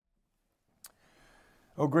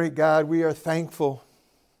Oh, great God, we are thankful.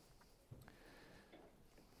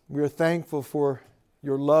 We are thankful for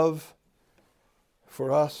your love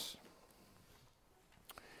for us.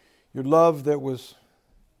 Your love that was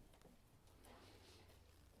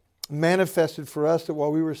manifested for us, that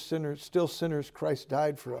while we were sinners, still sinners, Christ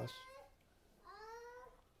died for us.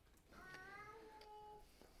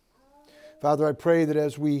 Father, I pray that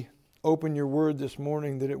as we open your word this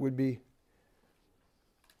morning, that it would be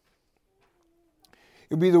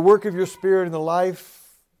the work of your Spirit in the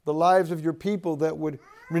lives of your people that would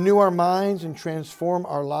renew our minds and transform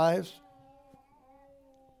our lives.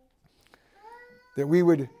 That we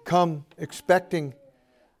would come expecting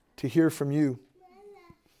to hear from you.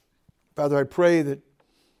 Father, I pray that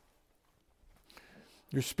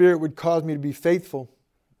your Spirit would cause me to be faithful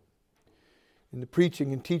in the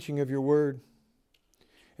preaching and teaching of your word.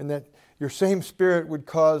 And that your same Spirit would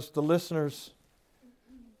cause the listeners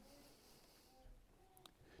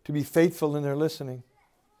to be faithful in their listening.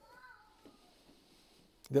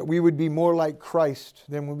 That we would be more like Christ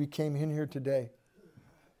than when we came in here today.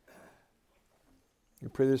 We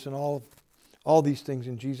pray this in all these things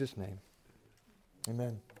in Jesus' name.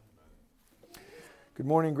 Amen. Good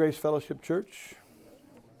morning, Grace Fellowship Church.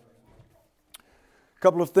 A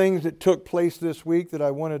couple of things that took place this week that I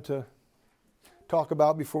wanted to talk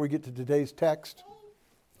about before we get to today's text.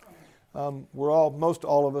 Most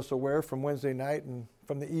all of us aware from Wednesday night and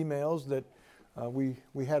from the emails that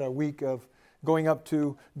we had a week of going up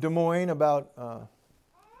to Des Moines about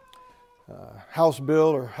House Bill,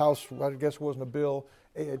 or House, I guess it wasn't a bill,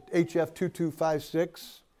 HF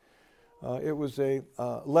 2256. It was a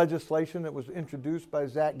legislation that was introduced by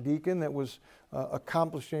Zach Deacon that was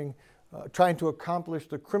trying to accomplish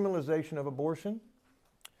the criminalization of abortion,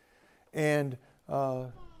 and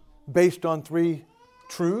based on three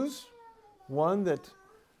truths. One, that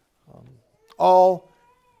all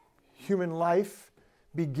human life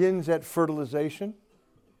begins at fertilization.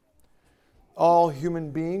 All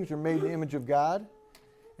human beings are made in the image of God,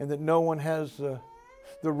 and that no one has the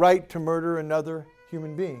right to murder another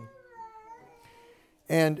human being.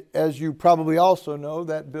 And as you probably also know,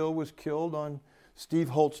 that bill was killed on Steve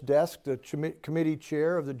Holt's desk. The committee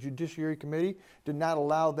chair of the Judiciary Committee did not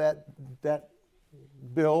allow that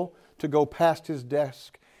bill to go past his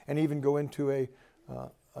desk and even go into a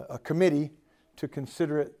committee to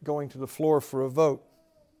consider it going to the floor for a vote.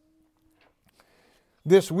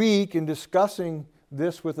 This week, in discussing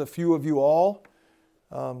this with a few of you all,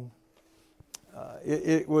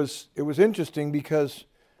 it was interesting because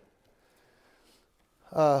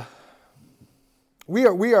we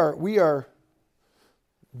are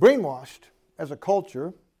brainwashed as a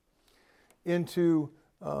culture into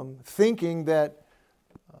thinking that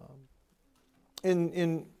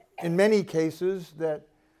in many cases that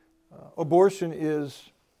abortion is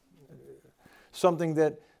something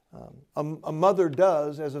that a mother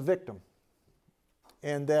does as a victim,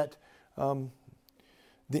 and that the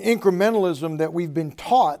incrementalism that we've been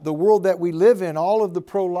taught, the world that we live in, all of the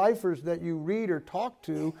pro-lifers that you read or talk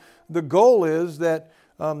to, the goal is that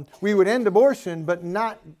we would end abortion, but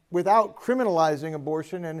not without criminalizing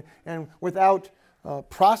abortion and without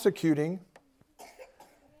prosecuting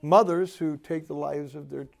mothers who take the lives of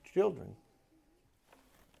their children.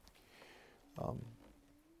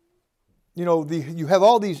 You have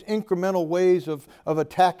all these incremental ways of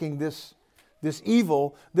attacking this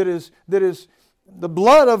evil that is the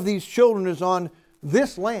blood of these children is on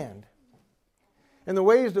this land. And the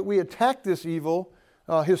ways that we attack this evil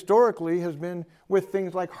historically has been with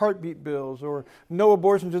things like heartbeat bills, or no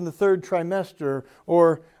abortions in the third trimester,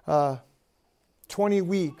 or 20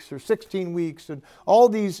 weeks or 16 weeks, and all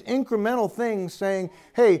these incremental things saying,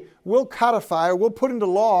 hey, we'll codify or we'll put into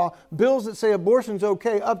law bills that say abortion's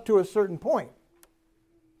okay up to a certain point.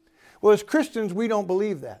 Well, as Christians, we don't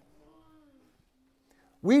believe that.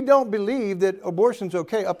 We don't believe that abortion's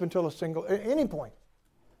okay up until any point.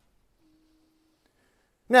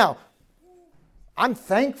 Now, I'm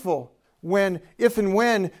thankful if and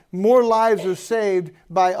when more lives are saved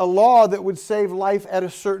by a law that would save life at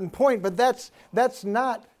a certain point. But that's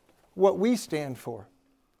not what we stand for.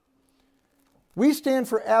 We stand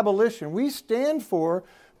for abolition. We stand for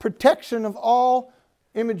protection of all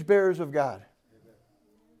image bearers of God.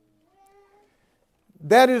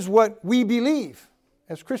 That is what we believe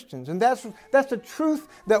as Christians. And that's the truth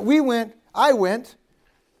that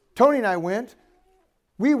Tony and I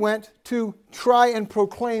went to try and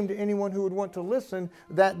proclaim to anyone who would want to listen.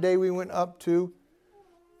 That day we went up to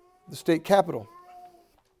the state capitol.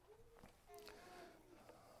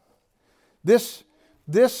 This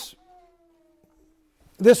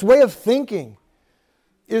way of thinking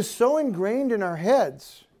is so ingrained in our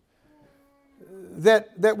heads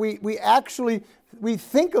that we actually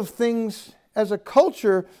think of things as a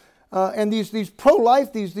culture, and these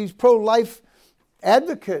pro-life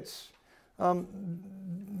advocates.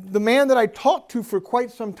 The man that I talked to for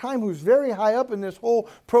quite some time, who's very high up in this whole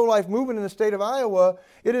pro-life movement in the state of Iowa,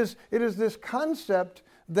 it is this concept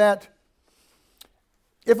that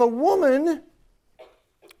if a woman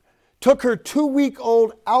took her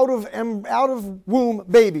 2-week-old out of womb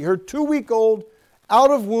baby, her 2-week-old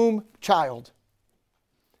out of womb child,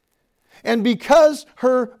 and because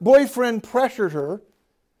her boyfriend pressured her,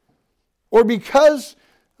 or because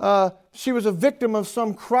she was a victim of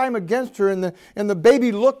some crime against her and the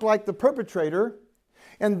baby looked like the perpetrator,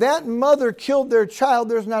 and that mother killed their child,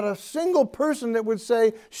 there's not a single person that would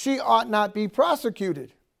say she ought not be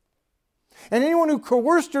prosecuted. And anyone who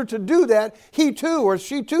coerced her to do that, he too or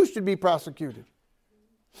she too should be prosecuted.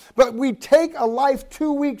 But we take a life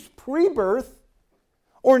 2 weeks pre-birth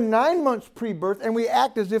or 9 months pre-birth and we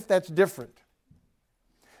act as if that's different.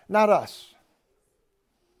 Not us.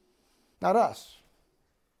 Not us.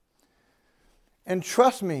 And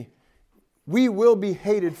trust me, we will be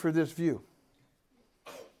hated for this view.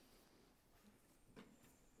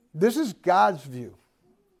 This is God's view.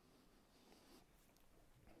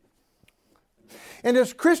 And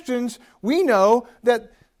as Christians, we know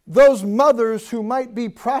that those mothers who might be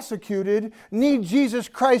prosecuted need Jesus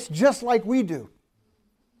Christ just like we do.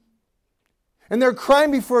 And their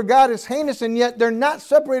crime before God is heinous, and yet they're not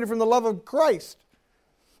separated from the love of Christ.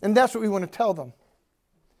 And that's what we want to tell them.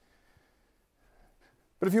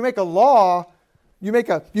 But if you make a law, you make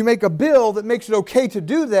a bill that makes it okay to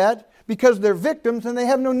do that because they're victims and they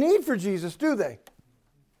have no need for Jesus, do they?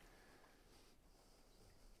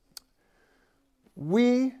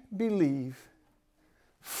 We believe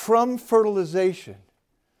from fertilization,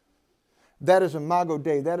 that is imago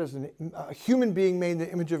Dei, that is a human being made in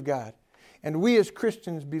the image of God. And we as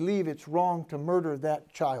Christians believe it's wrong to murder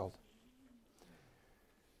that child.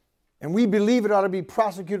 And we believe it ought to be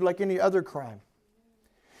prosecuted like any other crime.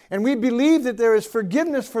 And we believe that there is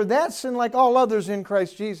forgiveness for that sin like all others in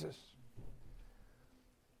Christ Jesus.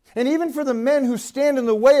 And even for the men who stand in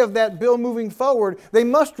the way of that bill moving forward, they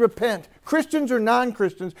must repent. Christians or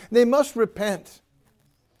non-Christians, they must repent.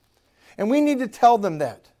 And we need to tell them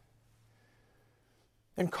that.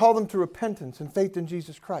 And call them to repentance and faith in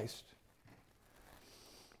Jesus Christ.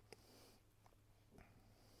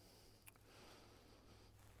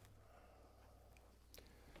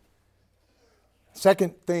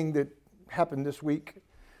 Second thing that happened this week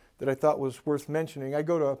that I thought was worth mentioning,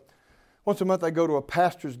 once a month I go to a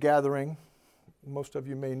pastor's gathering. Most of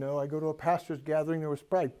you may know. I go to a pastor's gathering. There was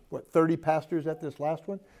probably, 30 pastors at this last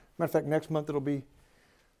one? Matter of fact, next month will be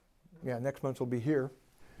here.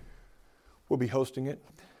 We'll be hosting it.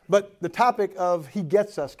 But the topic of He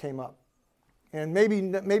Gets Us came up. And maybe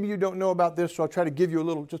you don't know about this, so I'll try to give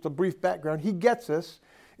you just a brief background. He Gets Us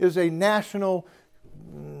is a national,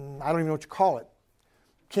 I don't even know what you call it,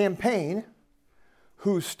 campaign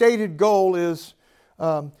whose stated goal is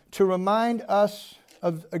to remind us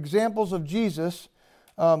of examples of Jesus,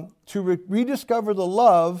 to rediscover the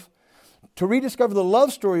love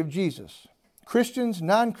story of Jesus. Christians,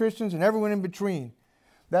 non-Christians, and everyone in between.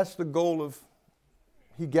 That's the goal of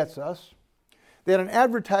He Gets Us. They had an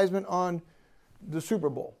advertisement on the Super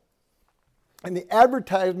Bowl. And the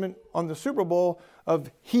advertisement on the Super Bowl of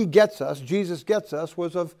He Gets Us, Jesus Gets Us,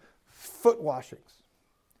 was of foot washings.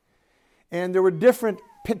 And there were different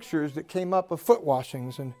pictures that came up of foot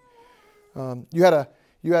washings. And you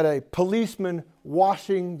had a policeman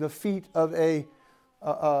washing the feet of a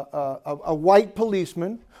white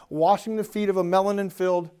policeman, washing the feet of a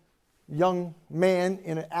melanin-filled young man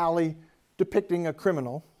in an alley depicting a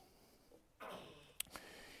criminal.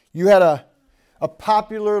 You had a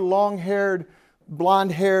popular, long-haired,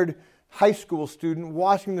 blonde-haired high school student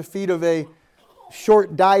washing the feet of a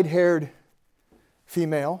short, dyed-haired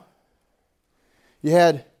female. You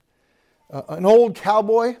had an old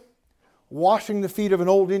cowboy washing the feet of an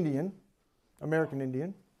old Indian, American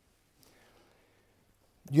Indian.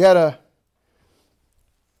 You had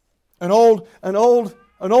an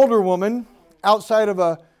older woman outside of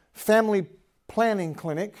a family planning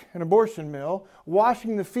clinic, an abortion mill,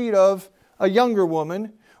 washing the feet of a younger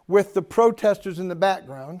woman with the protesters in the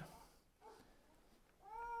background.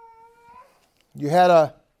 You had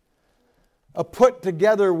a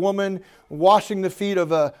put-together woman washing the feet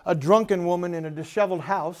of a drunken woman in a disheveled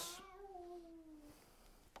house.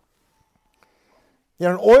 You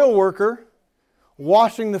had an oil worker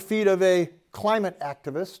washing the feet of a climate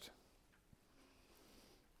activist.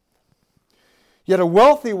 You had a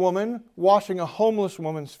wealthy woman washing a homeless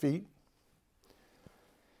woman's feet.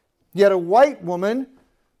 You had a white woman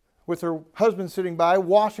with her husband sitting by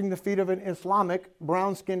washing the feet of an Islamic,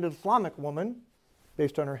 brown-skinned Islamic woman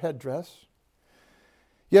based on her headdress.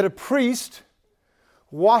 You had a priest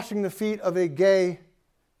washing the feet of a gay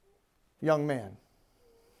young man.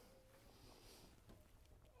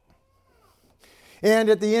 And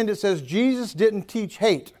at the end it says, Jesus didn't teach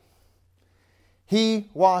hate. He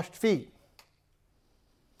washed feet.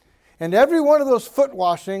 And every one of those foot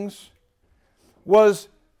washings was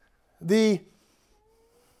the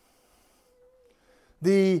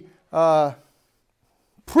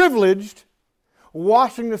privileged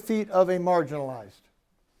washing the feet of a marginalized.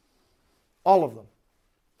 All of them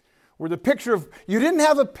were the picture of, you didn't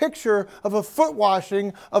have a picture of a foot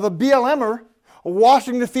washing of a BLMer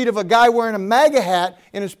washing the feet of a guy wearing a MAGA hat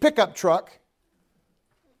in his pickup truck.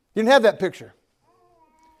 You didn't have that picture.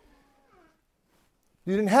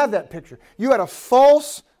 You didn't have that picture. You had a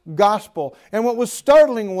false gospel. And what was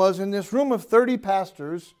startling was in this room of 30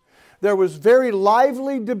 pastors, there was very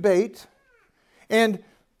lively debate and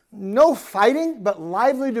no fighting, but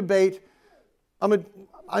lively debate.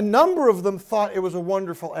 A number of them thought it was a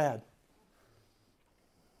wonderful ad.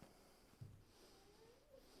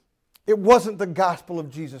 It wasn't the gospel of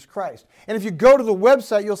Jesus Christ. And if you go to the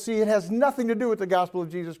website, you'll see it has nothing to do with the gospel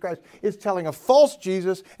of Jesus Christ. It's telling a false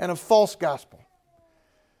Jesus and a false gospel.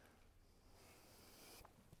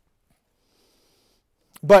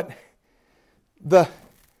 But the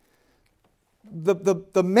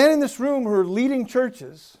men in this room who are leading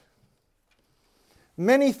churches,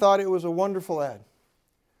 many thought it was a wonderful ad.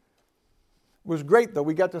 It was great, though.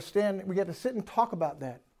 We got to sit and talk about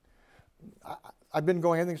that. I've been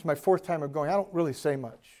going, I think it's my fourth time of going. I don't really say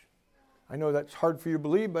much. I know that's hard for you to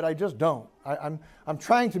believe, but I just don't. I'm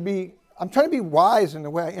trying to be wise in the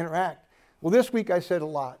way I interact. Well, this week I said a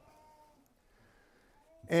lot.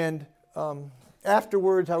 And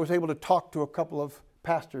afterwards I was able to talk to a couple of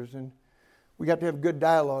pastors, and we got to have good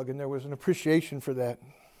dialogue, and there was an appreciation for that.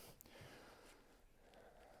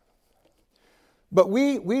 But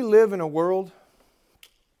we live in a world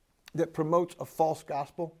that promotes a false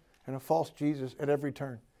gospel and a false Jesus at every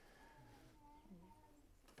turn.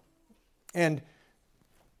 And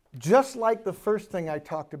just like the first thing I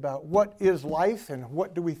talked about, what is life and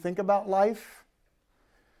what do we think about life?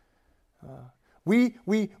 We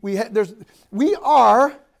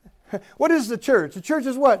are, what is the church? The church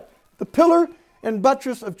is what? The pillar and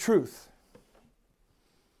buttress of truth.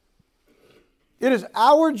 It is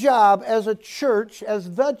our job as a church,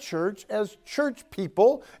 as the church, as church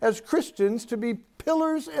people, as Christians, to be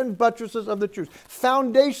pillars and buttresses of the truth,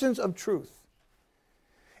 foundations of truth.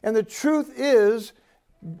 And the truth is,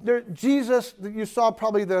 Jesus, you saw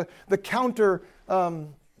probably the counter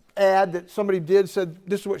ad that somebody did, said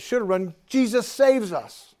this is what should have run, Jesus saves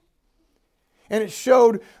us. And it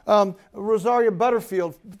showed Rosaria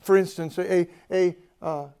Butterfield, for instance, a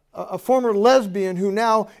former lesbian who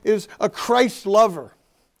now is a Christ lover.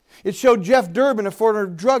 It showed Jeff Durbin, a former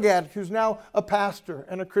drug addict who's now a pastor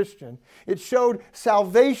and a Christian. It showed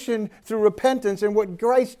salvation through repentance and what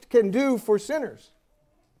Christ can do for sinners.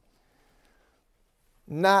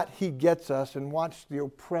 Not he gets us and watch the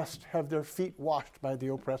oppressed have their feet washed by the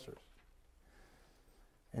oppressors.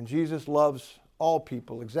 And Jesus loves all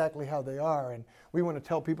people exactly how they are. And we want to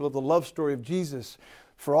tell people of the love story of Jesus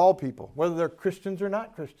for all people, whether they're Christians or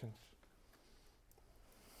not Christians.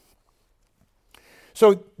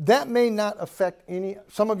 So that may not affect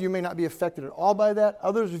some of you may not be affected at all by that.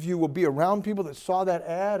 Others of you will be around people that saw that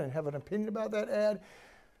ad and have an opinion about that ad.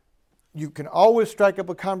 You can always strike up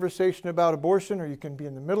a conversation about abortion, or you can be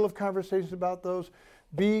in the middle of conversations about those.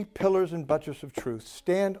 Be pillars and buttresses of truth.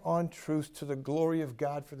 Stand on truth to the glory of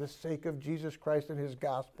God for the sake of Jesus Christ and His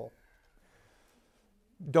gospel.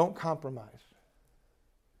 Don't compromise.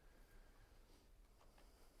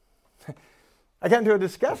 I got into a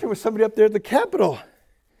discussion with somebody up there at the Capitol.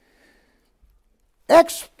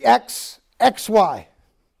 XX, XY.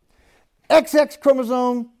 XX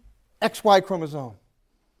chromosome, XY chromosome.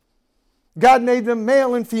 God made them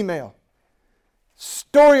male and female.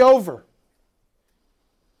 Story over.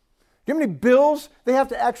 Do you know how many bills they have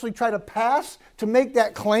to actually try to pass to make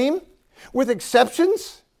that claim with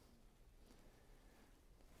exceptions?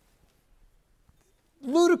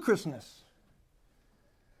 Ludicrousness.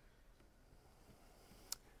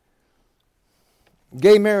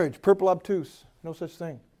 Gay marriage, purple obtuse, no such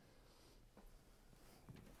thing.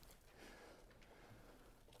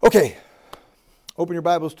 Okay, open your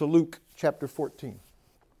Bibles to Luke chapter 14.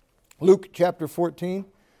 Luke chapter 14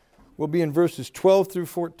 will be in verses 12 through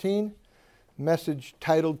 14. message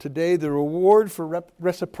titled today, The Reward for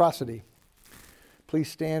Reciprocity. Please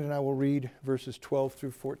stand and I will read verses 12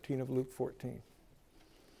 through 14 of Luke 14.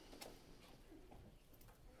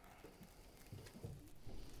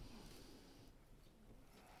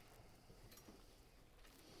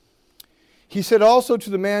 He said also to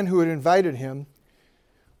the man who had invited him,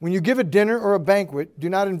 "When you give a dinner or a banquet, do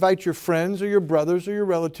not invite your friends or your brothers or your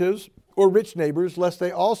relatives or rich neighbors, lest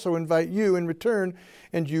they also invite you in return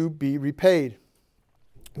and you be repaid.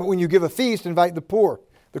 But when you give a feast, invite the poor,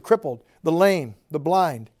 the crippled, the lame, the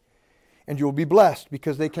blind, and you will be blessed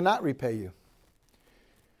because they cannot repay you.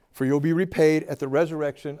 For you will be repaid at the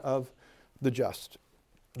resurrection of the just."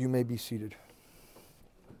 You may be seated.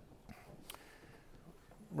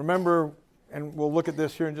 Remember, and we'll look at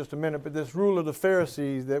this here in just a minute, but this ruler of the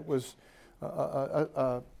Pharisees that was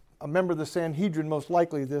a member of the Sanhedrin, most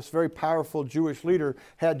likely, this very powerful Jewish leader,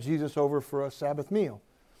 had Jesus over for a Sabbath meal.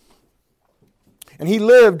 And he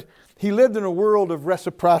lived in a world of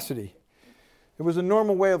reciprocity. It was a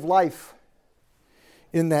normal way of life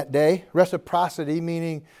in that day. Reciprocity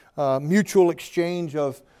meaning mutual exchange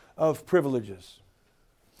of privileges.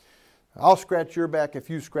 I'll scratch your back if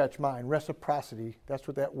you scratch mine. Reciprocity, that's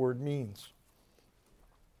what that word means.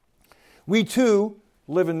 We too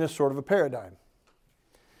live in this sort of a paradigm.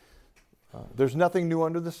 There's nothing new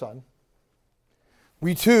under the sun.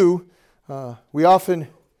 We too, we often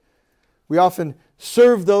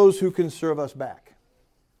serve those who can serve us back.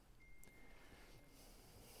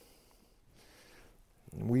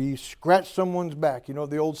 We scratch someone's back. You know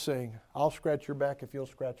the old saying, "I'll scratch your back if you'll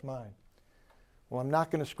scratch mine." Well, I'm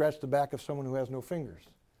not going to scratch the back of someone who has no fingers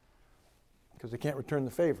because they can't return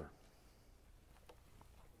the favor.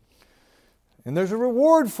 And there's a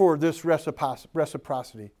reward for this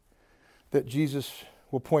reciprocity that Jesus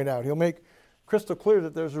will point out. He'll make crystal clear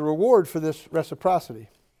that there's a reward for this reciprocity.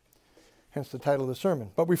 Hence the title of the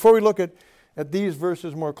sermon. But before we look at these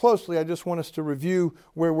verses more closely, I just want us to review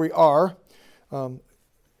where we are.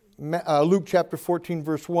 Luke chapter 14,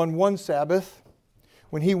 verse 1, one Sabbath,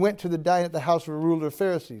 when he went to dine at the house of a ruler of the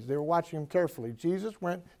Pharisees. They were watching him carefully. Jesus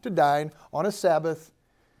went to dine on a Sabbath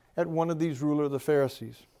at one of these ruler of the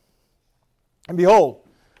Pharisees. And behold,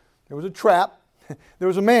 there was a trap. There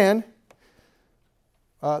was a man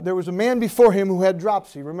before him who had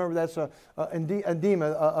dropsy. Remember, that's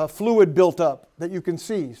edema, a fluid built up that you can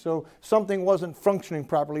see. So something wasn't functioning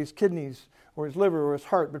properly, his kidneys or his liver or his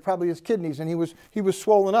heart, but probably his kidneys, and he was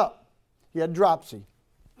swollen up. He had dropsy.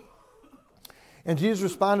 And Jesus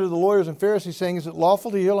responded to the lawyers and Pharisees, saying, "Is it lawful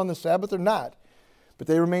to heal on the Sabbath or not?" But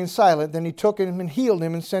they remained silent. Then he took him and healed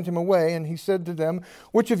him and sent him away. And he said to them,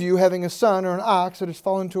 "Which of you, having a son or an ox that has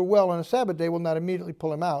fallen into a well on a Sabbath day, will not immediately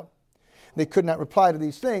pull him out?" They could not reply to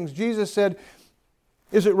these things. Jesus said,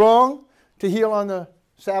 "Is it wrong to heal on the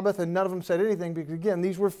Sabbath?" And none of them said anything because, again,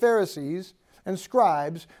 these were Pharisees and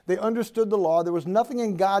scribes. They understood the law. There was nothing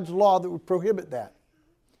in God's law that would prohibit that.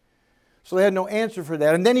 So they had no answer for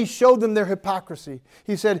that. And then he showed them their hypocrisy.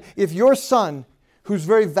 He said, if your son, who's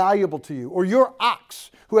very valuable to you, or your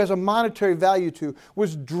ox, who has a monetary value to you,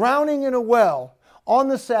 was drowning in a well on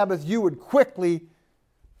the Sabbath, you would quickly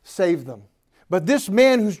save them. But this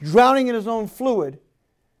man who's drowning in his own fluid,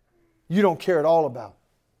 you don't care at all about.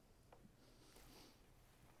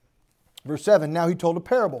 Verse 7, now he told a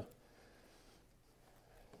parable.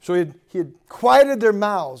 So he had quieted their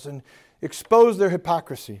mouths and exposed their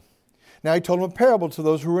hypocrisy. Now he told them a parable to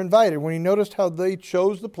those who were invited when he noticed how they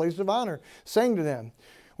chose the place of honor, saying to them,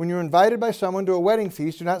 when you're invited by someone to a wedding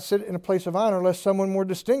feast, do not sit in a place of honor lest someone more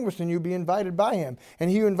distinguished than you be invited by him.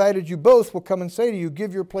 And he who invited you both will come and say to you,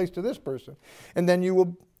 give your place to this person. And then you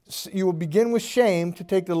will begin with shame to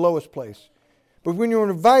take the lowest place. But when you're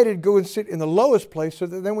invited, go and sit in the lowest place, so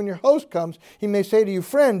that then when your host comes, he may say to you,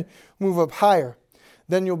 friend, move up higher.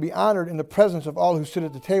 Then you'll be honored in the presence of all who sit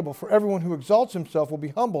at the table. For everyone who exalts himself will be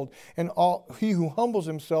humbled, and he who humbles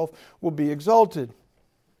himself will be exalted.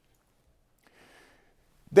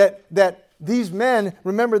 That these men,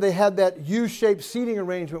 remember they had that U-shaped seating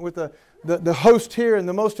arrangement with the host here and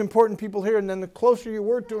the most important people here, and then the closer you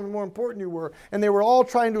were to them, the more important you were. And they were all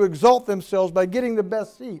trying to exalt themselves by getting the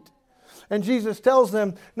best seat. And Jesus tells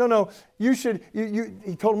them, no, you should,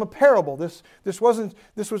 he told them a parable. This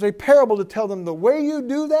was a parable to tell them the way you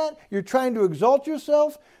do that, you're trying to exalt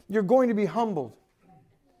yourself, you're going to be humbled.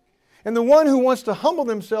 And the one who wants to humble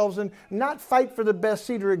themselves and not fight for the best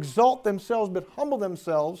seat or exalt themselves, but humble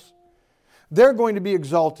themselves, they're going to be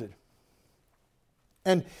exalted.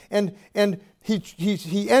 And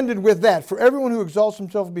he ended with that. For everyone who exalts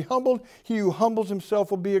himself will be humbled, he who humbles himself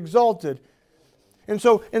will be exalted. And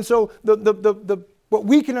so the what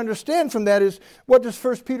we can understand from that is, what does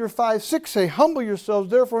 1 Peter 5:6 say? Humble yourselves,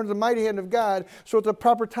 therefore, under the mighty hand of God, so at the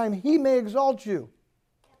proper time He may exalt you.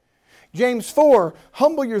 James 4,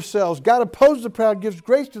 humble yourselves. God opposes the proud, gives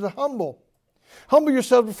grace to the humble. Humble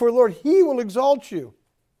yourselves before the Lord. He will exalt you.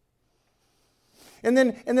 And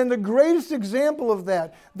then the greatest example of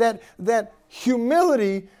that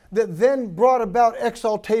humility that then brought about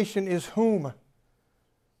exaltation is whom?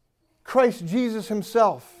 Christ Jesus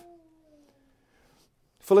Himself.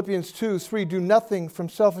 Philippians 2:3, do nothing from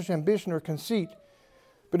selfish ambition or conceit,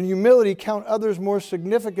 but in humility count others more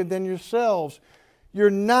significant than yourselves.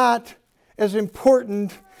 You're not as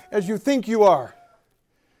important as you think you are.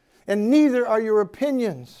 And neither are your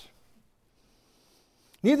opinions.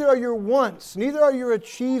 Neither are your wants. Neither are your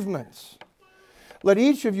achievements. Let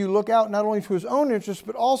each of you look out not only to his own interests,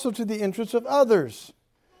 but also to the interests of others.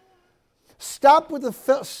 Stop with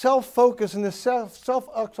the self-focus and the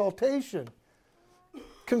self-exaltation.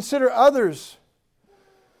 Consider others'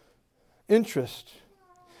 interest.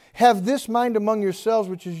 Have this mind among yourselves,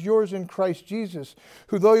 which is yours in Christ Jesus,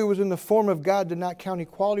 who though He was in the form of God, did not count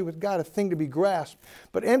equality with God a thing to be grasped,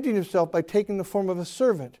 but emptied Himself by taking the form of a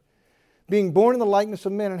servant, being born in the likeness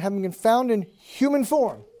of men, and having been found in human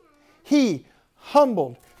form. He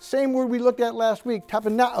humbled, same word we looked at last week,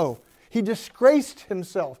 tapanao. He disgraced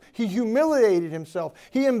Himself. He humiliated Himself.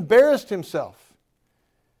 He embarrassed Himself.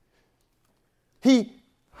 He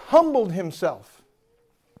humbled Himself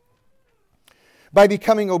by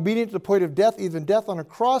becoming obedient to the point of death, even death on a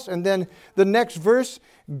cross. And then the next verse,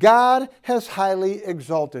 God has highly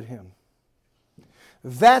exalted Him.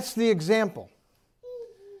 That's the example.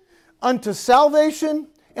 Unto salvation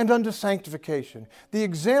and unto sanctification. The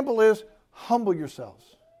example is, humble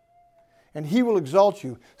yourselves, and He will exalt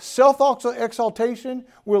you. Self-exaltation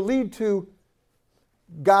will lead to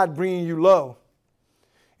God bringing you low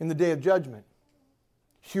in the day of judgment.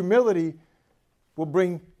 Humility will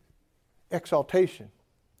bring exaltation.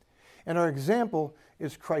 And our example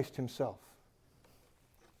is Christ Himself.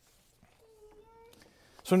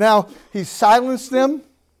 So now He's silenced them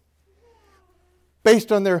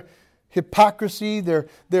based on their hypocrisy, their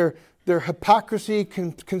hypocrisy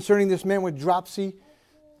concerning this man with dropsy.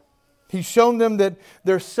 He's shown them that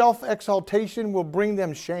their self-exaltation will bring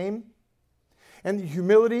them shame, and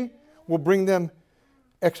humility will bring them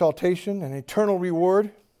exaltation and eternal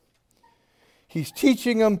reward. He's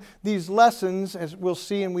teaching them these lessons, as we'll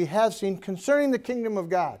see and we have seen, concerning the kingdom of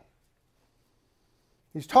God.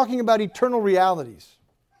 He's talking about eternal realities.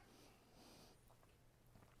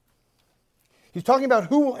 He's talking about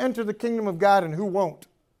who will enter the kingdom of God and who won't.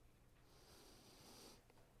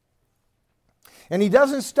 And He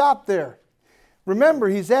doesn't stop there. Remember,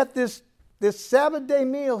 He's at this Sabbath day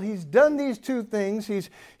meal. He's done these two things.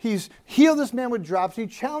 He's healed this man with dropsy,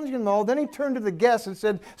 challenged them all. Then He turned to the guests and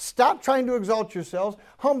said, stop trying to exalt yourselves,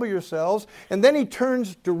 humble yourselves. And then He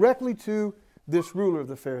turns directly to this ruler of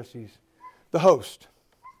the Pharisees, the host.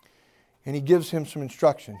 And He gives him some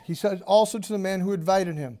instruction. He says also to the man who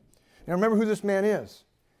invited him. Now remember who this man is.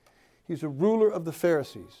 He's a ruler of the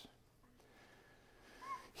Pharisees.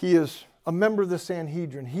 He is a member of the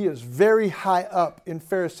Sanhedrin. He is very high up in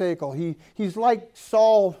Pharisaical. He's like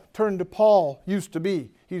Saul turned to Paul used to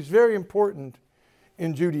be. He's very important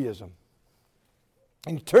in Judaism.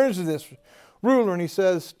 And he turns to this ruler and he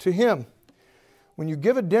says to him, when you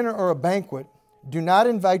give a dinner or a banquet, do not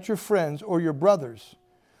invite your friends or your brothers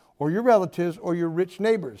or your relatives or your rich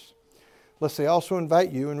neighbors, lest they also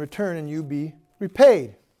invite you in return and you be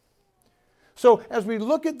repaid. So as we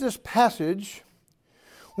look at this passage,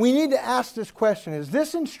 we need to ask this question, is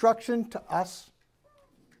this instruction to us?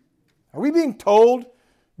 Are we being told,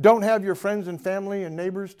 don't have your friends and family and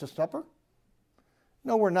neighbors to supper?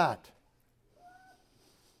 No, we're not.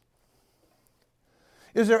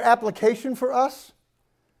 Is there application for us?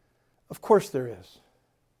 Of course there is.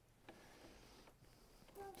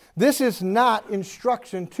 This is not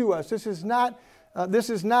instruction to us. This is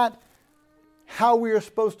not how we are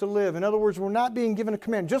supposed to live. In other words, we're not being given a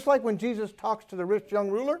command. Just like when Jesus talks to the rich young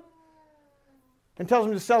ruler and tells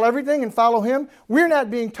him to sell everything and follow Him, we're not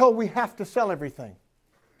being told we have to sell everything.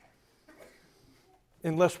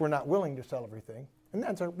 Unless we're not willing to sell everything.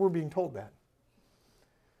 And we're being told that.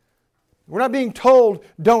 We're not being told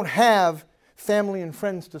don't have family and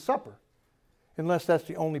friends to supper. Unless that's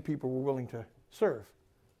the only people we're willing to serve.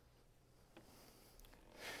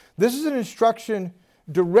 This is an instruction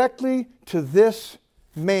directly to this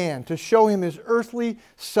man to show him his earthly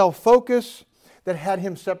self-focus that had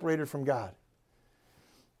him separated from God.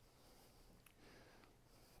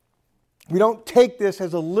 We don't take this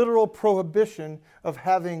as a literal prohibition of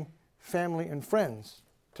having family and friends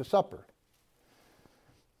to supper.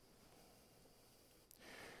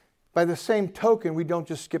 by the same token, we don't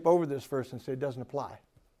just skip over this verse and say it doesn't apply,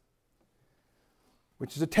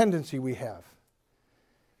 which is a tendency we have.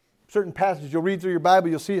 Certain passages you'll read through your Bible,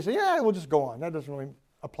 you'll see it, say, yeah, we'll just go on. That doesn't really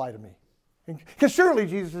apply to me. Because surely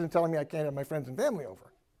Jesus isn't telling me I can't have my friends and family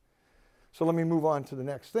over. So let me move on to the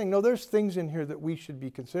next thing. No, there's things in here that we should be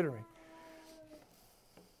considering.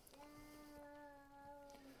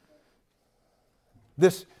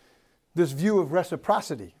 This view of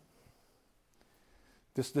reciprocity,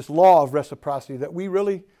 this law of reciprocity that we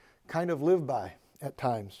really kind of live by at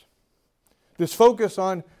times. This focus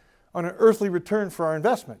on an earthly return for our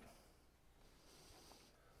investment.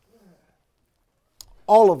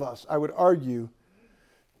 All of us, I would argue,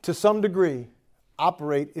 to some degree,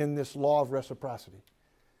 operate in this law of reciprocity,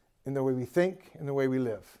 in the way we think, in the way we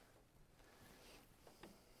live.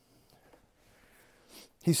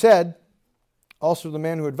 He said, also the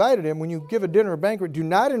man who invited him, when you give a dinner or banquet, do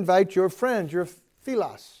not invite your friends, your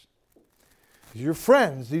philos. These are your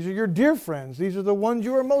friends. These are your dear friends. These are the ones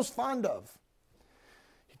you are most fond of.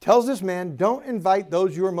 He tells this man, don't invite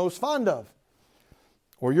those you are most fond of.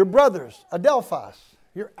 Or your brothers, adelphos,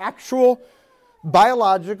 your actual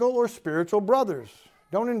biological or spiritual brothers.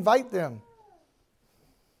 Don't invite them.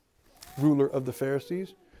 Ruler of the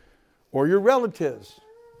Pharisees. Or your relatives.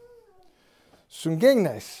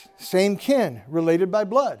 Sungengnes, same kin, related by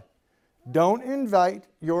blood. Don't invite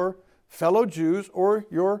your fellow Jews or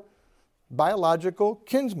your biological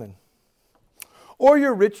kinsmen. Or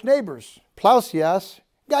your rich neighbors. Plausias,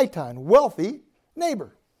 gaitan, wealthy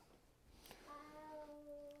neighbor.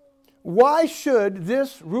 Why should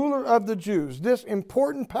this ruler of the Jews, this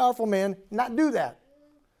important, powerful man, not do that?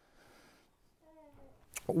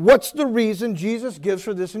 What's the reason Jesus gives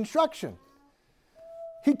for this instruction?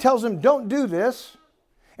 He tells him, don't do this.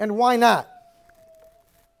 And why not?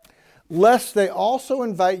 Lest they also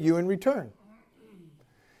invite you in return.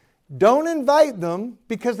 Don't invite them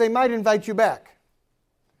because they might invite you back.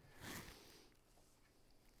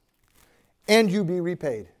 And you be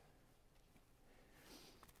repaid.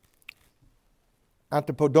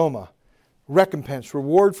 Antipodoma, recompense,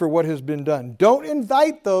 reward for what has been done. Don't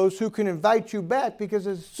invite those who can invite you back, because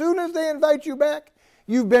as soon as they invite you back,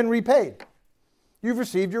 you've been repaid. You've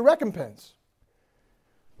received your recompense.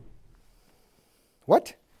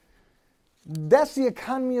 What? That's the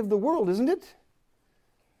economy of the world, isn't it?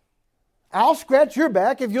 I'll scratch your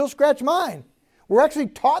back if you'll scratch mine. We're actually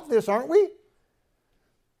taught this, aren't we?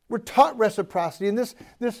 We're taught reciprocity. And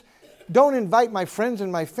this don't invite my friends and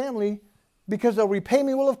my family because they'll repay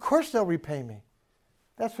me. Well, of course they'll repay me.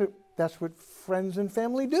 That's what friends and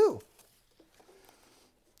family do.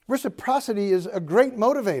 Reciprocity is a great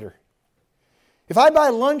motivator. If I buy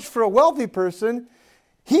lunch for a wealthy person,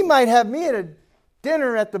 he might have me at a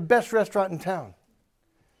dinner at the best restaurant in town.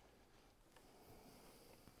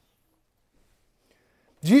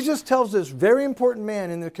 Jesus tells this very important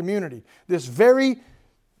man in the community, this very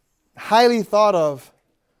highly thought of,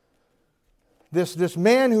 this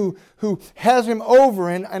man who has him over,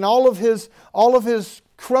 and all of his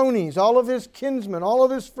cronies, all of his kinsmen, all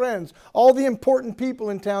of his friends, all the important people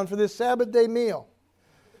in town for this Sabbath day meal.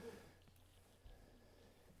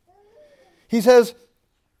 He says,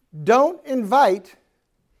 don't invite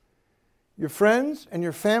your friends and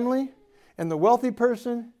your family and the wealthy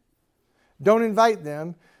person. Don't invite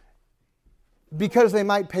them because they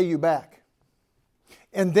might pay you back.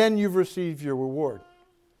 And then you've received your reward.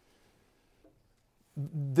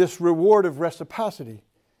 This reward of reciprocity,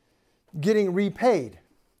 getting repaid.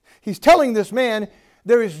 He's telling this man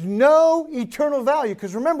there is no eternal value,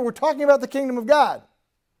 because remember, we're talking about the kingdom of God.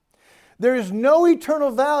 There is no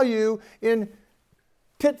eternal value in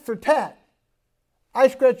tit for tat. I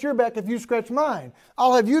scratch your back if you scratch mine.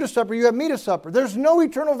 I'll have you to supper, you have me to supper. There's no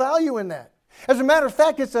eternal value in that. As a matter of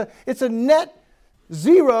fact, it's a net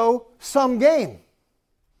zero sum game.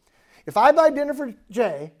 If I buy dinner for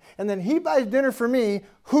Jay and then he buys dinner for me,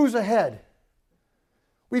 who's ahead?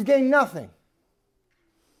 We've gained nothing.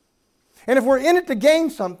 And if we're in it to gain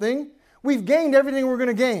something, we've gained everything we're going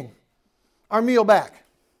to gain. Our meal back.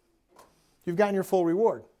 You've gotten your full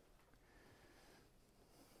reward.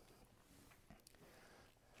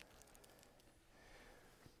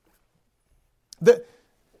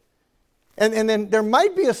 And then there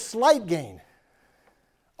might be a slight gain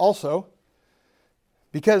also,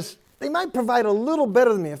 because they might provide a little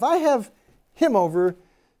better than me. If I have him over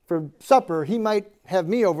for supper, he might have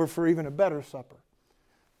me over for even a better supper.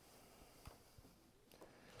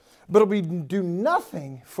 But it'll be do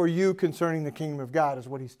nothing for you concerning the kingdom of God, is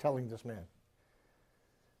what he's telling this man.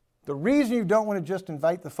 The reason you don't want to just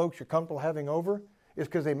invite the folks you're comfortable having over is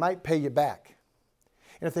because they might pay you back.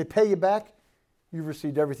 And if they pay you back, you've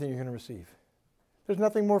received everything you're going to receive. There's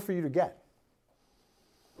nothing more for you to get.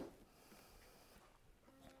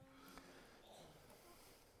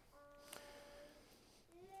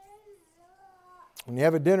 When you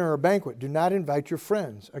have a dinner or a banquet, do not invite your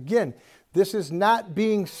friends. Again, this is not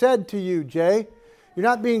being said to you, Jay. You're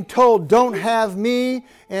not being told, don't have me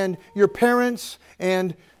and your parents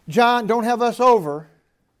and John, don't have us over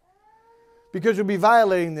because you'll be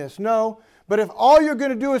violating this. No, but if all you're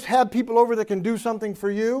going to do is have people over that can do something for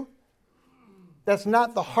you, that's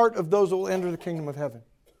not the heart of those who will enter the kingdom of heaven.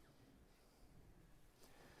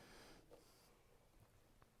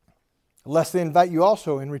 Lest they invite you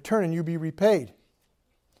also in return and you be repaid.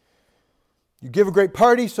 You give a great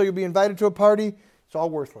party, so you'll be invited to a party. It's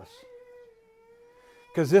all worthless.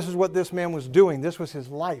 Because this is what this man was doing. This was his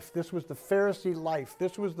life. This was the Pharisee life.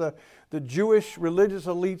 This was the Jewish religious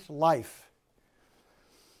elite's life.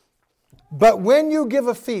 But when you give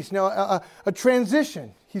a feast, now a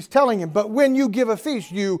transition, he's telling him, but when you give a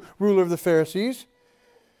feast, you ruler of the Pharisees,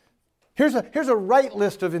 here's a right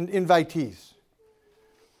list of invitees.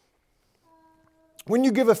 When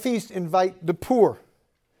you give a feast, invite the poor.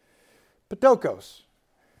 Patokos.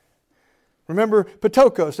 Remember,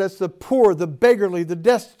 patokos, that's the poor, the beggarly, the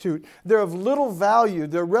destitute. They're of little value.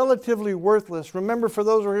 They're relatively worthless. Remember, for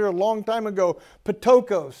those who were here a long time ago,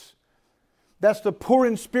 patokos. That's the poor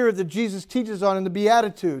in spirit that Jesus teaches on in the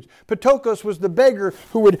Beatitudes. Patokos was the beggar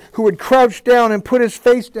who would crouch down and put his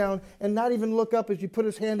face down and not even look up as you put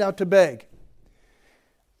his hand out to beg.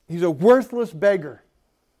 He's a worthless beggar.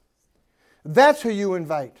 That's who you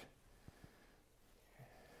invite.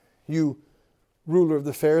 You ruler of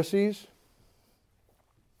the Pharisees.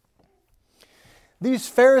 These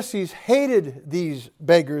Pharisees hated these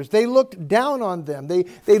beggars. They looked down on them.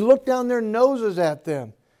 They looked down their noses at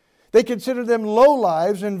them. They considered them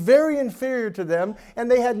lowlives and very inferior to them, and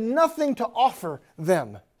they had nothing to offer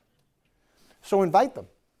them. So invite them.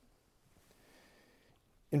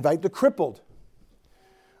 Invite the crippled,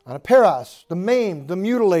 anaperos, the maimed, the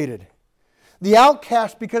mutilated, the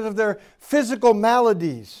outcast because of their physical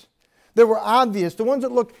maladies that were obvious, the ones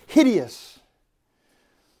that looked hideous,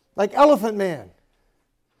 like Elephant Man,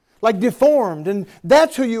 like deformed, and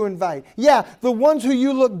that's who you invite. Yeah, the ones who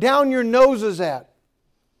you look down your noses at.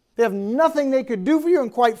 They have nothing they could do for you,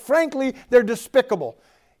 and quite frankly, they're despicable.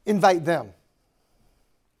 Invite them.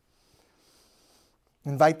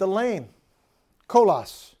 Invite the lame.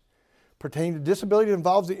 Kolos, pertaining to disability that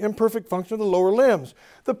involves the imperfect function of the lower limbs.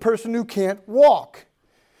 The person who can't walk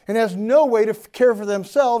and has no way to care for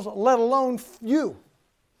themselves, let alone you.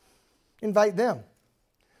 Invite them.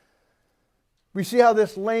 We see how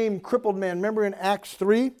this lame, crippled man, remember in Acts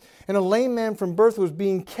 3? And a lame man from birth was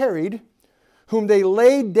being carried, whom they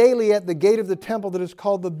laid daily at the gate of the temple that is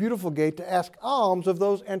called the Beautiful Gate, to ask alms of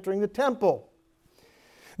those entering the temple.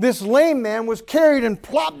 This lame man was carried and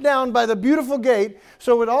plopped down by the Beautiful Gate,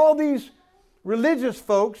 so that all these religious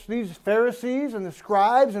folks, these Pharisees and the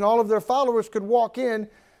scribes and all of their followers could walk in.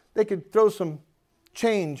 They could throw some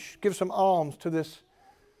change, give some alms to this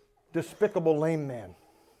despicable lame man.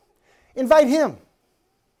 Invite him.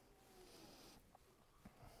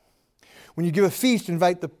 When you give a feast,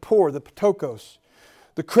 invite the poor, the patokos,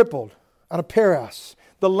 the crippled, anaperos,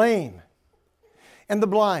 the lame, and the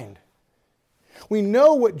blind. We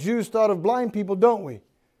know what Jews thought of blind people, don't we?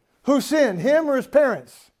 Who sinned, him or his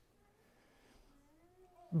parents?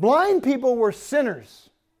 Blind people were sinners.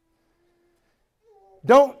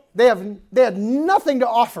 They had nothing to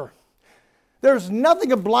offer. There's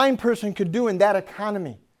nothing a blind person could do in that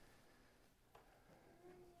economy.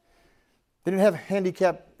 They didn't have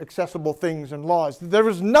handicap accessible things and laws. There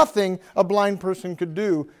was nothing a blind person could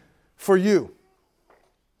do for you.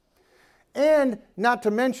 And not to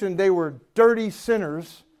mention, they were dirty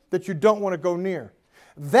sinners that you don't want to go near.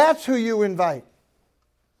 That's who you invite.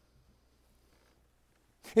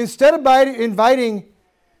 Instead of inviting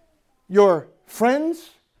your friends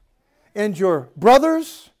and your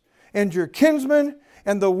brothers and your kinsmen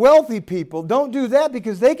and the wealthy people, don't do that,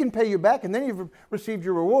 because they can pay you back and then you've received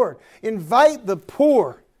your reward. Invite the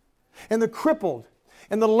poor and the crippled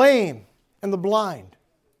and the lame and the blind.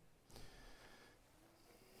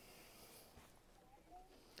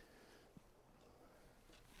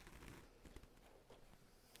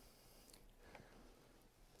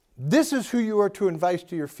 This is who you are to invite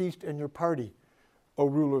to your feast and your party, O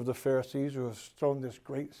ruler of the Pharisees, who has thrown this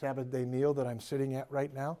great Sabbath day meal that I'm sitting at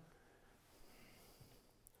right now.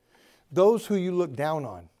 Those who you look down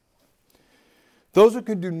on. Those who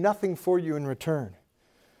can do nothing for you in return.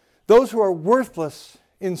 Those who are worthless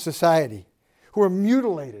in society, who are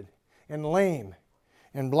mutilated and lame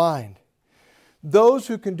and blind. those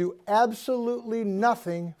who can do absolutely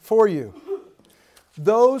nothing for you,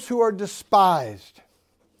 those who are despised.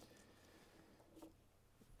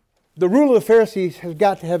 The ruler of the Pharisees has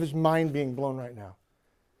got to have his mind being blown right now.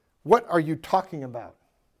 What are you talking about?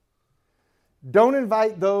 Don't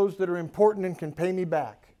invite those that are important and can pay me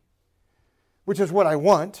back, which is what I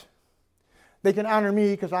want. They can honor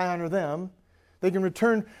me because I honor them. They can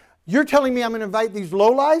return. You're telling me I'm going to invite these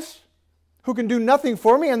lowlifes who can do nothing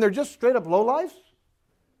for me and they're just straight up lowlifes?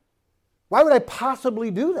 Why would I possibly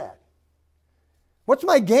do that? What's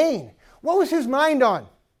my gain? What was his mind on?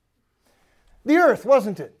 The earth,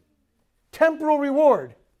 wasn't it? Temporal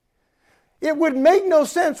reward. It would make no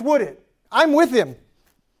sense, would it? I'm with him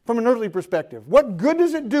from an earthly perspective. What good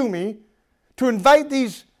does it do me to invite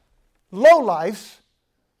these lowlifes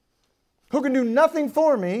who can do nothing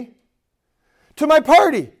for me to my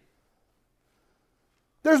party?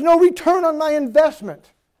 There's no return on my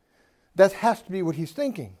investment. That has to be what he's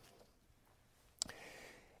thinking.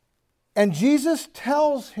 And Jesus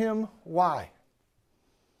tells him why.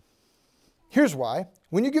 Here's why.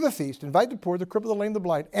 When you give a feast, invite the poor, the crippled, the lame, the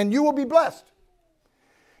blind, and you will be blessed.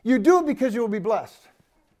 You do it because you will be blessed.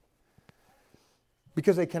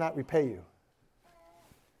 Because they cannot repay you.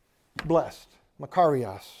 Blessed.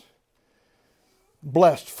 Makarios.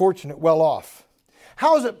 Blessed, fortunate, well off.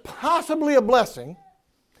 How is it possibly a blessing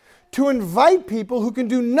to invite people who can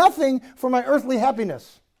do nothing for my earthly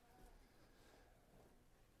happiness?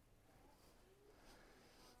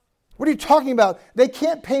 What are you talking about? They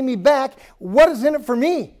can't pay me back. What is in it for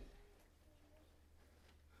me?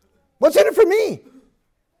 What's in it for me?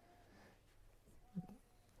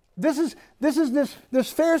 This is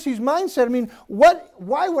this Pharisee's mindset. I mean,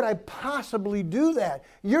 why would I possibly do that?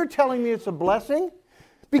 You're telling me it's a blessing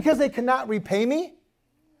because they cannot repay me?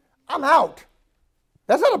 I'm out.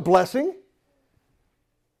 That's not a blessing.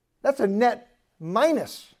 That's a net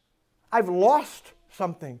minus. I've lost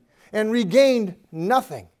something and regained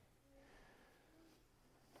nothing.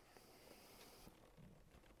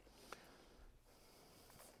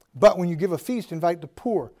 But when you give a feast, invite the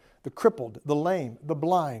poor, the crippled, the lame, the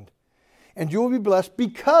blind, and you will be blessed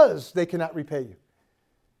because they cannot repay you.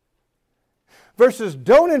 Versus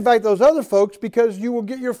don't invite those other folks because you will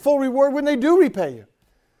get your full reward when they do repay you.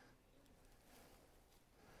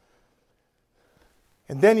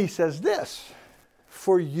 And then he says this,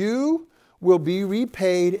 for you will be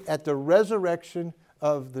repaid at the resurrection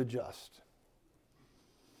of the just.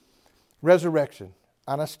 Resurrection,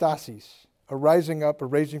 anastasis, a rising up, a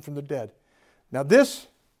raising from the dead. Now this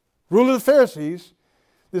ruler of the Pharisees,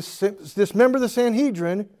 this member of the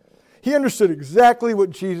Sanhedrin, he understood exactly what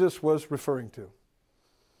Jesus was referring to.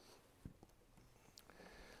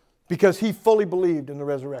 Because he fully believed in the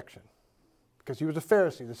resurrection. Because he was a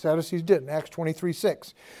Pharisee. The Sadducees didn't. Acts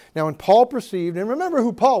 23:6. Now when Paul perceived, and remember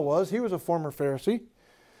who Paul was, he was a former Pharisee,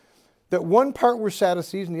 that one part were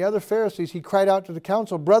Sadducees and the other Pharisees, he cried out to the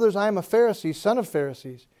council, brothers, I am a Pharisee, son of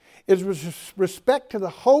Pharisees. It is with respect to the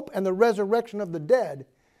hope and the resurrection of the dead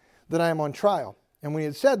that I am on trial. And when he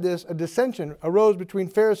had said this, a dissension arose between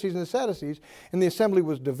Pharisees and the Sadducees, and the assembly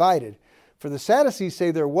was divided. For the Sadducees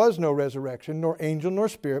say there was no resurrection, nor angel, nor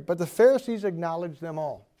spirit, but the Pharisees acknowledge them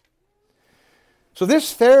all. So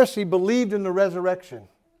this Pharisee believed in the resurrection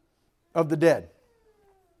of the dead.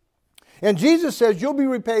 And Jesus says you'll be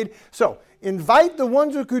repaid. So invite the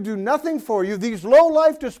ones who could do nothing for you, these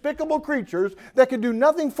low-life, despicable creatures that could do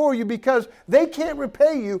nothing for you because they can't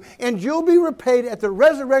repay you, and you'll be repaid at the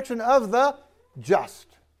resurrection of the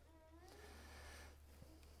just.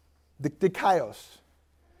 The dikaios,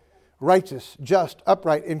 righteous, just,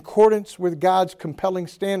 upright, in accordance with God's compelling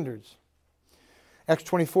standards. Acts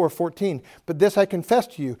 24:14. But this I confess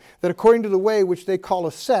to you, that according to the way which they call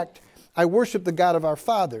a sect, I worship the God of our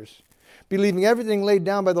fathers, believing everything laid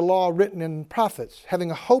down by the law written in prophets, having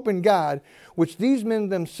a hope in God, which these men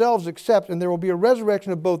themselves accept, and there will be a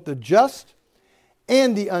resurrection of both the just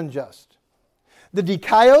and the unjust. The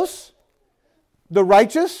dikaios, the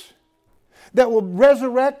righteous, that will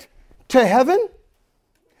resurrect to heaven,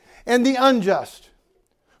 and the unjust,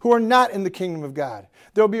 who are not in the kingdom of God.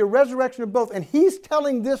 There will be a resurrection of both. And he's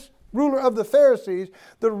telling this ruler of the Pharisees,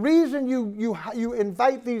 the reason you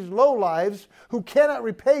invite these lowlives who cannot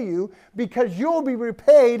repay you, because you'll be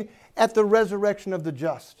repaid at the resurrection of the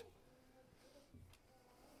just.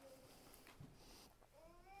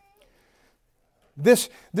 This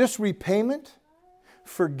repayment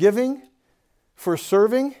for giving, for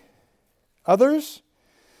serving others,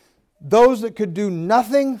 those that could do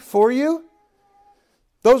nothing for you,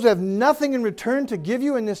 those that have nothing in return to give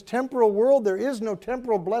you in this temporal world, there is no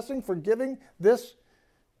temporal blessing for giving this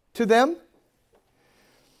to them.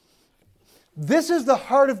 This is the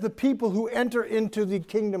heart of the people who enter into the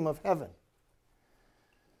kingdom of heaven,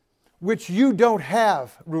 which you don't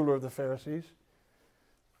have, ruler of the Pharisees.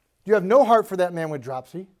 You have no heart for that man with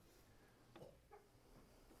dropsy.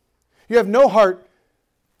 You have no heart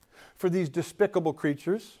for these despicable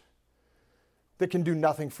creatures that can do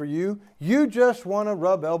nothing for you. You just want to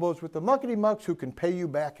rub elbows with the muckety-mucks who can pay you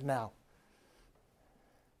back now,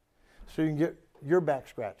 so you can get your back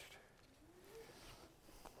scratched.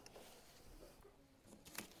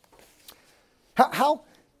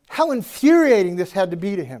 How infuriating this had to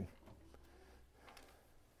be to him.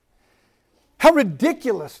 How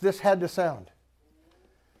ridiculous this had to sound.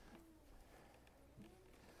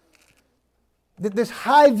 This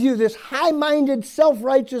high view, this high-minded,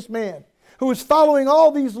 self-righteous man who was following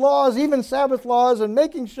all these laws, even Sabbath laws, and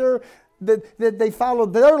making sure that they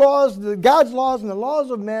followed their laws, God's laws and the laws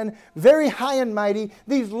of men, very high and mighty.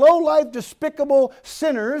 These low-life, despicable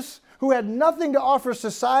sinners who had nothing to offer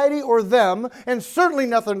society or them, and certainly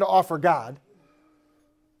nothing to offer God.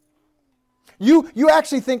 You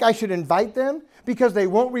actually think I should invite them because they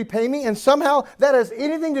won't repay me, and somehow that has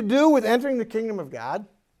anything to do with entering the kingdom of God?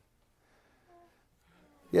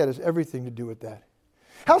 Yeah, it has everything to do with that.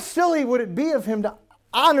 How silly would it be of him to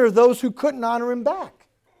honor those who couldn't honor him back?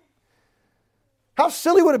 How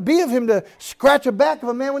silly would it be of him to scratch a back of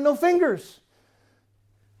a man with no fingers?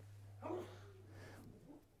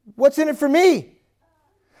 What's in it for me?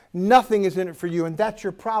 Nothing is in it for you, and that's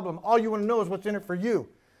your problem. All you want to know is what's in it for you.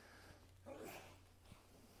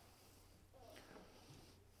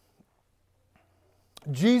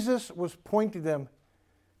 Jesus was pointing them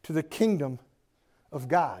to the kingdom of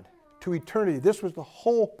God, to eternity. This was the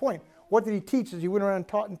whole point. What did he teach as he went around and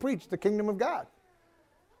taught and preached? The kingdom of God.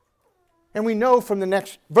 And we know from the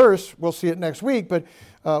next verse, we'll see it next week, but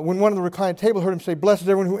when one of the reclined table heard him say, "Blessed is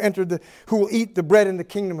everyone who will eat the bread in the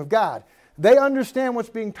kingdom of God." They understand what's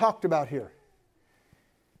being talked about here.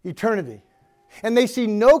 Eternity. And they see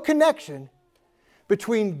no connection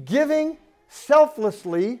between giving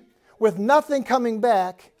selflessly with nothing coming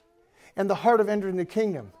back and the heart of entering the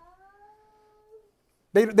kingdom.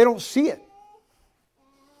 They don't see it.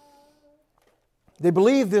 They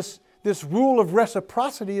believe this rule of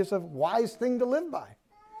reciprocity is a wise thing to live by.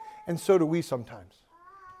 And so do we sometimes.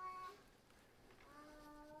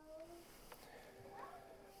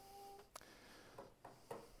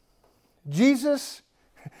 Jesus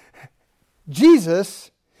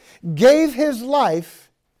gave his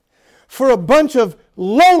life for a bunch of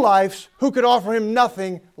lowlifes who could offer him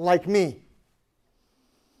nothing like me.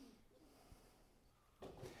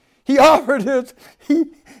 He offered it.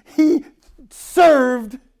 He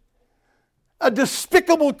served a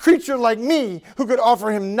despicable creature like me who could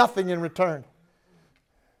offer him nothing in return.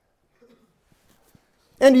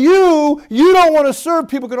 And you don't want to serve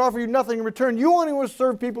people who can offer you nothing in return. You only want to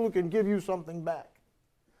serve people who can give you something back.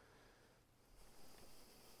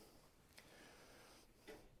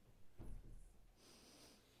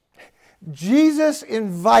 Jesus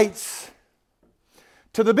invites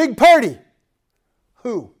to the big party.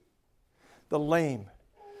 Who? The lame,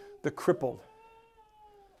 the crippled,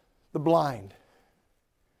 the blind.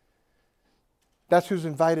 That's who's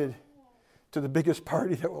invited to the biggest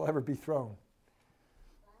party that will ever be thrown.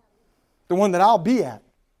 The one that I'll be at.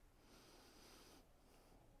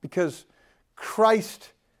 Because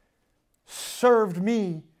Christ served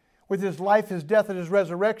me with his life, his death, and his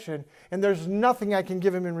resurrection, and there's nothing I can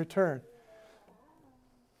give him in return.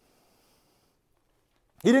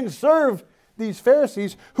 He didn't serve these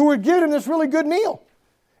Pharisees who were giving him this really good meal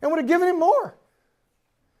and would have given him more.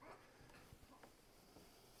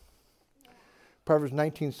 Proverbs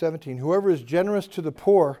 19:17, whoever is generous to the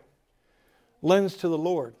poor lends to the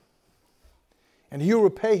Lord, and he will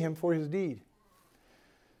repay him for his deed.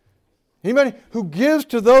 Anybody who gives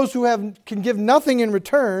to those who can give nothing in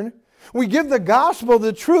return, we give the gospel,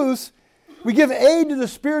 the truth, we give aid to the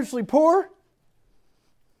spiritually poor,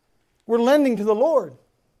 we're lending to the Lord.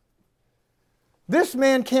 This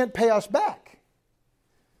man can't pay us back.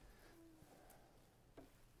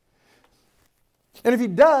 And if he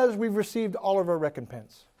does, we've received all of our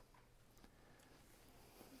recompense.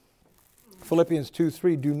 Philippians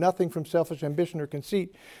 2:3, do nothing from selfish ambition or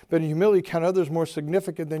conceit, but in humility count others more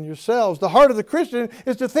significant than yourselves. The heart of the Christian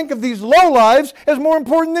is to think of these low lives as more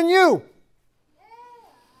important than you.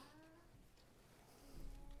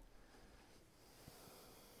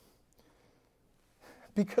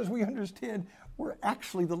 Because we understand we're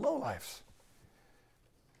actually the lowlifes.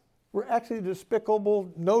 We're actually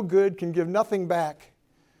despicable, no good, can give nothing back.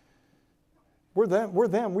 We're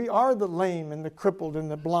them. We are the lame and the crippled and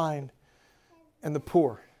the blind and the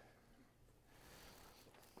poor.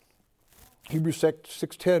 Hebrews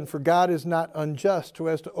 6:10, for God is not unjust so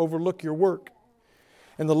as to overlook your work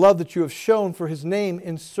and the love that you have shown for His name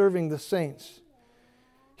in serving the saints.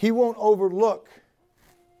 He won't overlook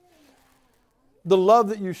the love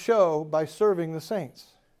that you show by serving the saints.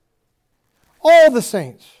 All the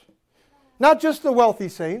saints. Not just the wealthy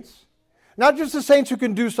saints. Not just the saints who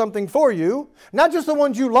can do something for you. Not just the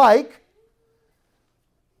ones you like.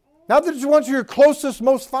 Not just the ones you're closest,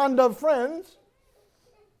 most fond of friends.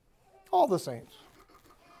 All the saints.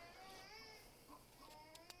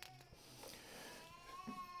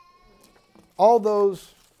 All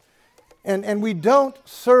those, and we don't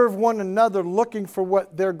serve one another looking for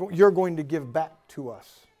what you're going to give back to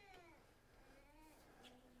us.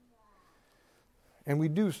 And we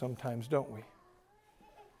do sometimes, don't we?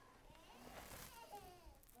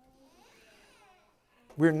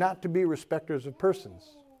 We're not to be respecters of persons.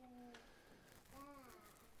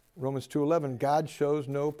 Romans 2:11, God shows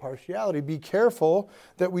no partiality. Be careful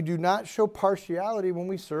that we do not show partiality when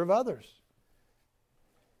we serve others.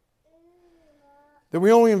 That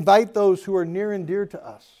we only invite those who are near and dear to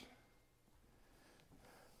us,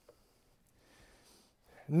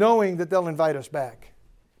 knowing that they'll invite us back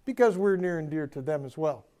because we're near and dear to them as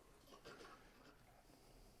well.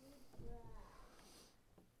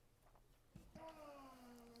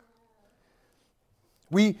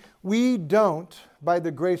 We don't, by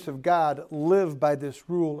the grace of God, live by this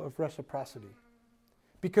rule of reciprocity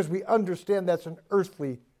because we understand that's an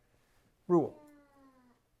earthly rule.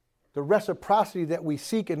 The reciprocity that we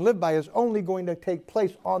seek and live by is only going to take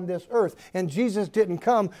place on this earth. And Jesus didn't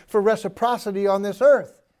come for reciprocity on this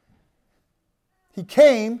earth. He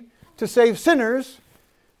came to save sinners,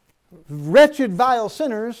 wretched, vile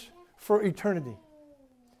sinners, for eternity.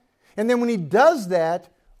 And then when He does that,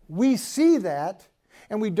 we see that,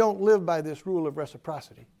 and we don't live by this rule of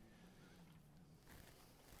reciprocity.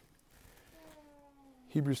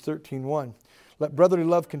 Hebrews 13:1. Let brotherly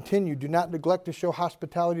love continue. Do not neglect to show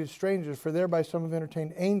hospitality to strangers, for thereby some have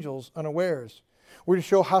entertained angels unawares. We're to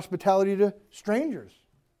show hospitality to strangers.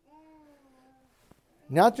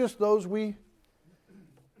 Not just those we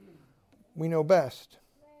know best.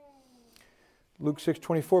 Luke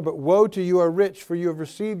 6:24, but woe to you are rich, for you have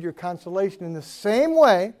received your consolation. In the same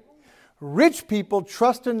way, rich people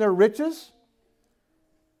trust in their riches.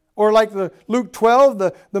 Or like Luke 12,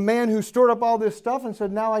 the man who stored up all this stuff and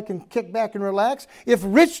said, now I can kick back and relax. If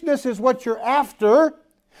richness is what you're after,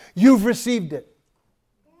 you've received it.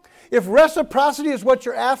 If reciprocity is what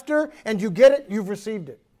you're after and you get it, you've received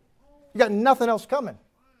it. You got nothing else coming.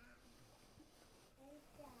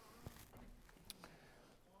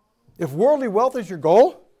 If worldly wealth is your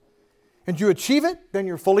goal and you achieve it, then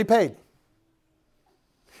you're fully paid.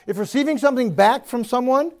 If receiving something back from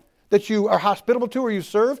someone that you are hospitable to or you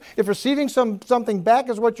serve, if receiving something back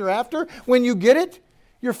is what you're after, when you get it,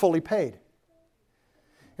 you're fully paid.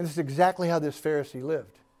 And this is exactly how this Pharisee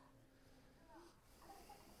lived.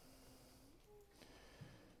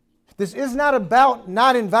 This is not about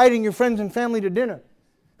not inviting your friends and family to dinner,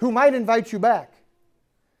 who might invite you back.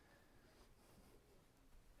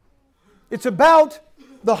 It's about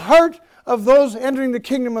the heart of those entering the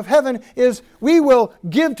kingdom of heaven is we will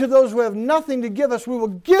give to those who have nothing to give us. We will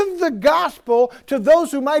give the gospel to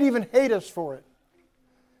those who might even hate us for it.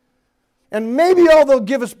 And maybe all they'll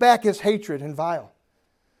give us back is hatred and vile.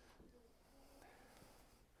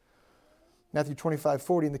 Matthew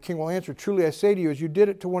 25:40, and the king will answer, truly I say to you, as you did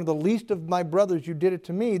it to one of the least of my brothers, you did it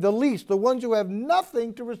to me. The least, the ones who have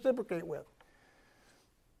nothing to reciprocate with.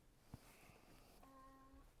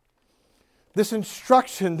 This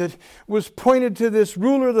instruction that was pointed to this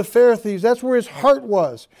ruler of the Pharisees, that's where his heart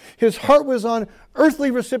was. His heart was on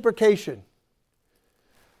earthly reciprocation.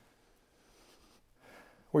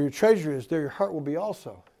 Where your treasure is, there your heart will be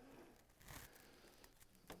also.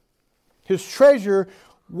 His treasure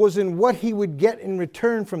was in what he would get in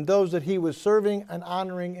return from those that he was serving and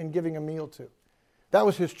honoring and giving a meal to. That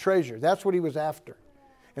was his treasure. That's what he was after.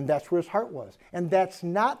 And that's where his heart was. And that's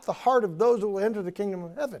not the heart of those that will enter the kingdom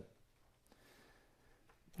of heaven.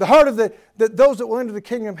 The heart of those that will enter the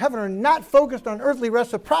kingdom of heaven are not focused on earthly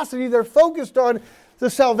reciprocity. They're focused on the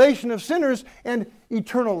salvation of sinners and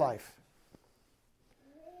eternal life.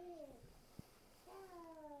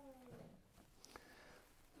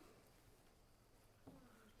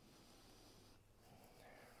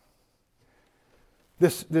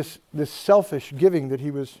 This selfish giving that he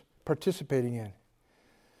was participating in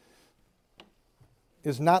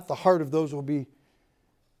is not the heart of those who will be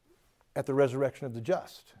at the resurrection of the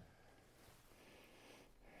just.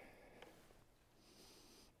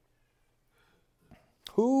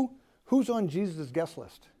 Who's on Jesus' guest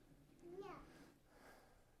list?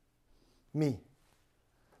 Me,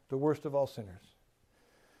 the worst of all sinners.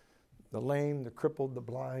 The lame, the crippled, the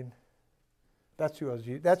blind. That's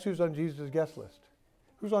who's on Jesus' guest list.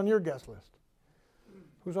 Who's on your guest list?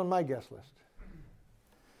 Who's on my guest list?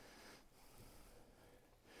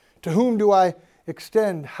 To whom do I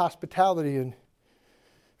extend hospitality and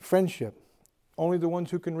friendship? Only the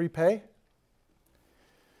ones who can repay?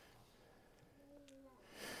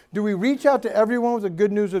 Do we reach out to everyone with the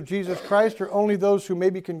good news of Jesus Christ, or only those who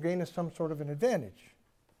maybe can gain us some sort of an advantage?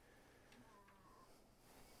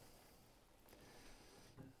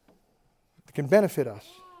 It can benefit us.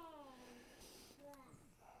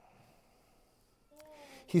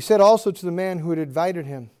 He said also to the man who had invited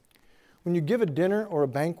him, when you give a dinner or a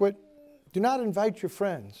banquet, do not invite your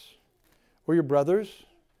friends or your brothers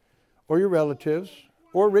or your relatives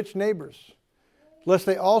or rich neighbors, lest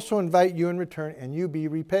they also invite you in return and you be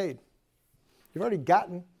repaid. You've already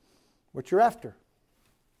gotten what you're after.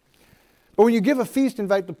 But when you give a feast,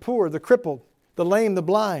 invite the poor, the crippled, the lame, the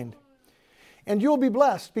blind, and you will be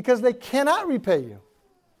blessed because they cannot repay you.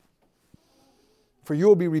 For you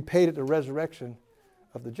will be repaid at the resurrection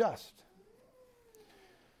of the just.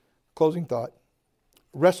 Closing thought.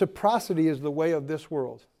 Reciprocity is the way of this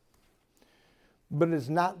world, but it is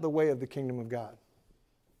not the way of the kingdom of God.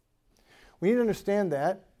 We need to understand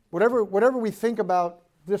that. Whatever we think about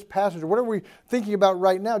this passage, or whatever we're thinking about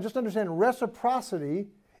right now, just understand reciprocity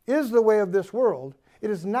is the way of this world. It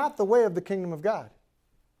is not the way of the kingdom of God.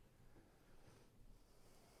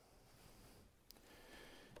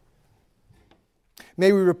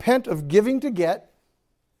 May we repent of giving to get.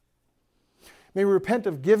 May we repent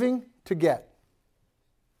of giving to get.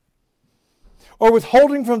 Or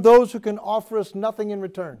withholding from those who can offer us nothing in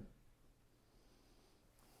return.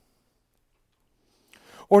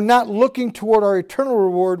 Or not looking toward our eternal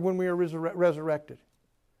reward when we are resurrected.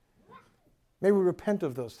 May we repent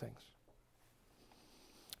of those things.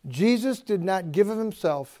 Jesus did not give of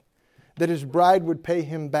himself that his bride would pay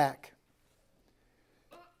him back.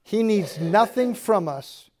 He needs nothing from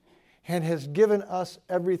us and has given us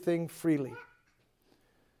everything freely.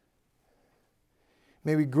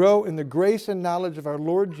 May we grow in the grace and knowledge of our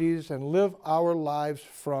Lord Jesus and live our lives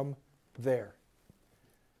from there.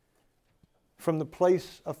 From the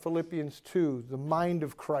place of Philippians 2, the mind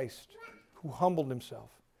of Christ, who humbled himself,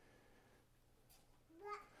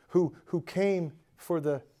 who came for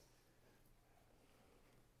the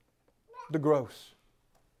gross,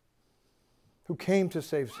 who came to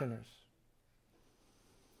save sinners.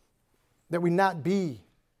 That we not be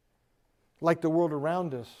like the world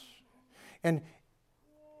around us. And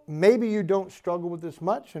maybe you don't struggle with this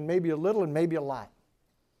much, and maybe a little, and maybe a lot.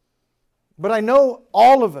 But I know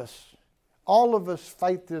all of us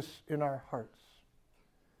fight this in our hearts.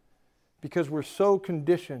 Because we're so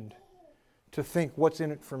conditioned to think, what's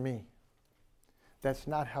in it for me? That's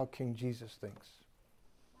not how King Jesus thinks.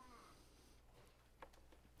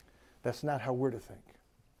 That's not how we're to think.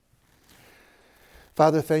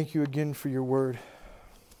 Father, thank you again for your word.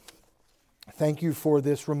 Thank you for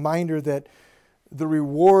this reminder that the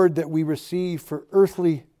reward that we receive for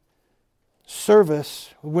earthly service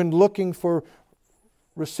when looking for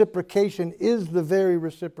reciprocation is the very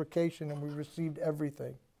reciprocation, and we received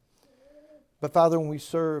everything. But Father, when we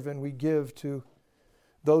serve and we give to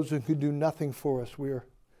those who could do nothing for us, we are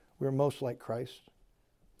most like Christ.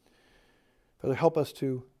 Father, help us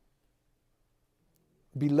to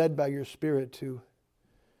be led by your Spirit to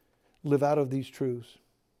live out of these truths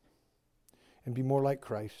and be more like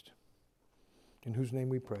Christ, in whose name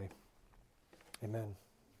we pray. Amen.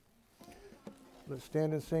 Let's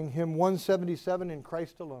stand and sing hymn 177, In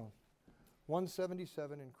Christ Alone.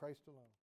 177, In Christ Alone.